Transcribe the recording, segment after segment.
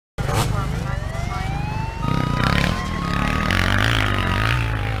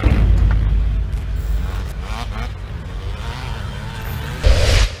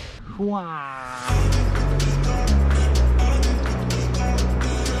Wow.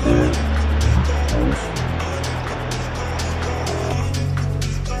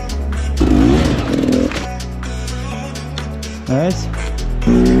 Nice.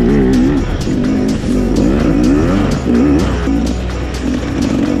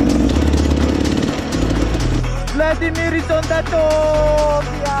 Vladimir is on the top!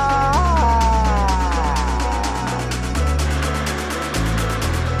 Yeah!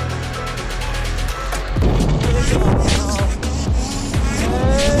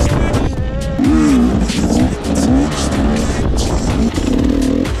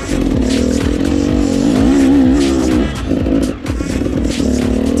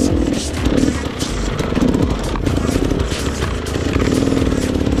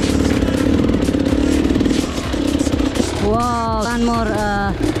 Wow, one more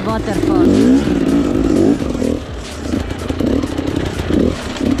waterfall.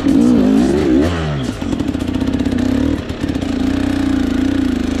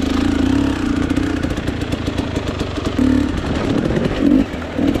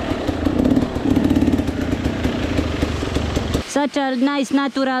 Such a nice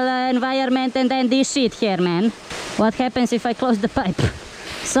natural environment, and then this shit here, man. What happens if I close the pipe?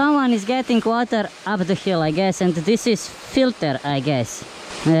 Someone is getting water up the hill, I guess, and this is filter, I guess.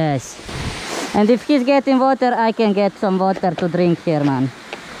 Yes. And if he's getting water, I can get some water to drink here, man.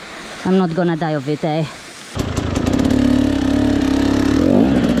 I'm not gonna die of it, eh?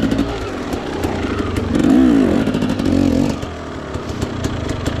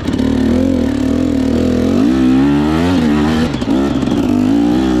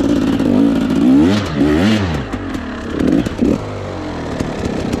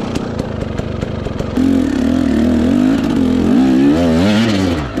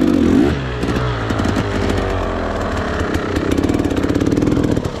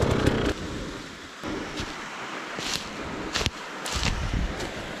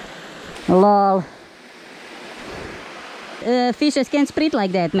 Lol. Fishes can't sprint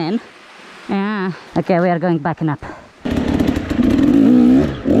like that, man. Yeah. Okay, we are going backing up.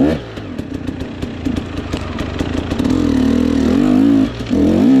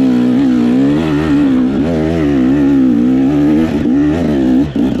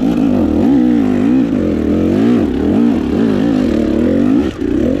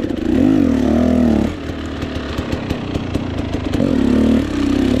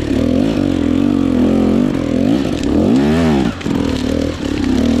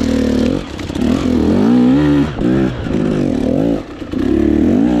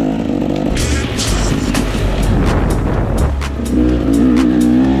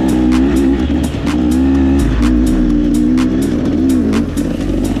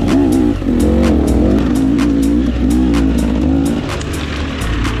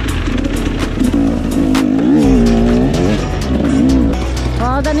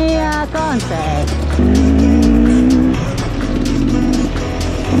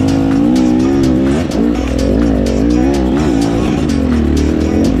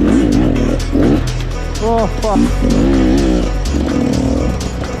 Oh fuck.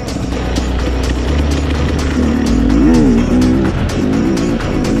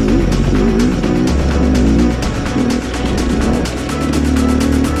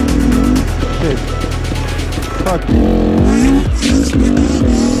 Shit. Fuck.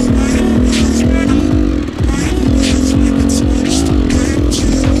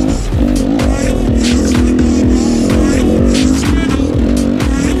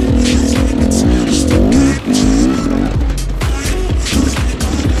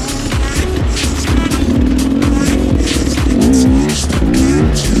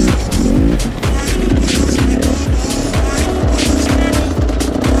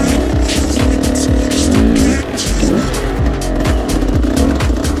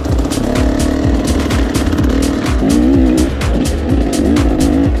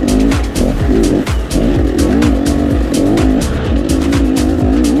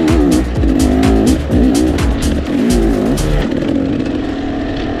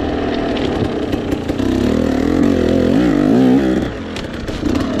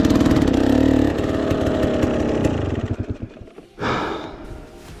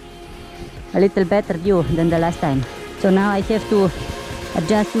 A little better view than the last time. So now I have to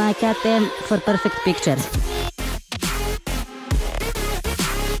adjust my KTM for perfect picture.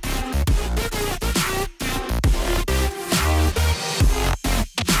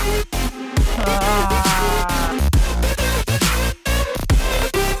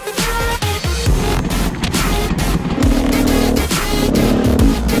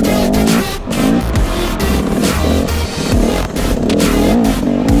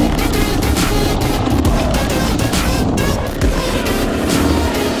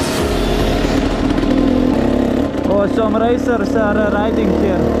 some racers are riding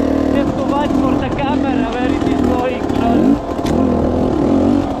here. Have to watch for the camera where it is going close.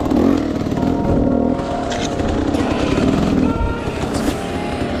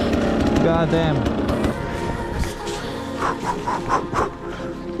 God damn.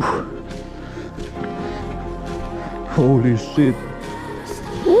 Holy shit.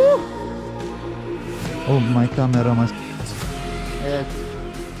 Woo! Oh, my camera must... Yes.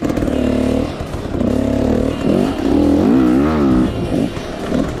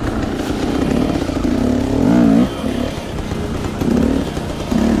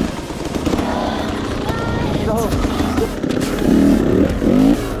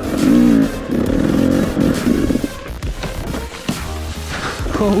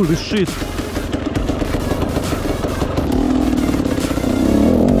 Holy shit!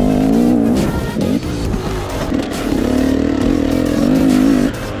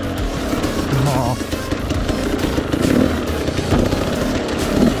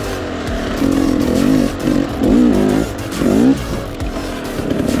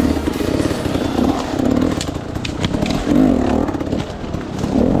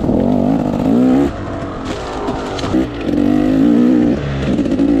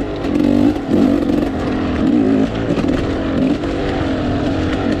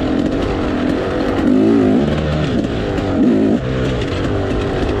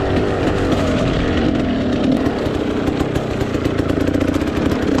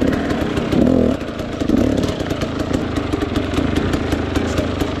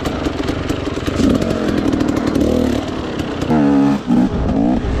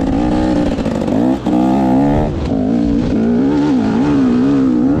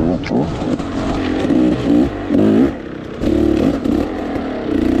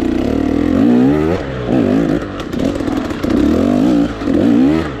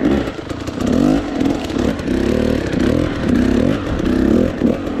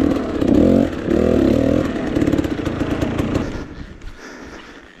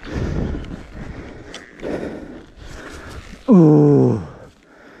 Ooh,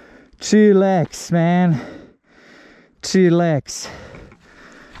 chillax, man, chillax.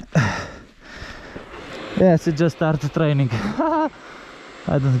 Yes, it just started training. I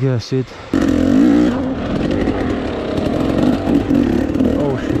don't give a shit.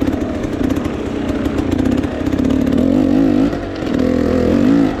 Oh shit.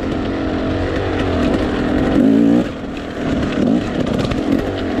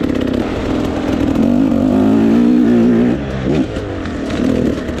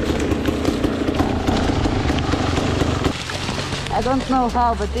 I don't know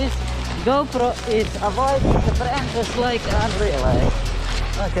how, but this GoPro is avoiding the branches like unreal.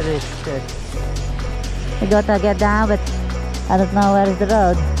 Look at this shit. I gotta get down, but I don't know where is the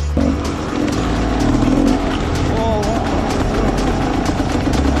road.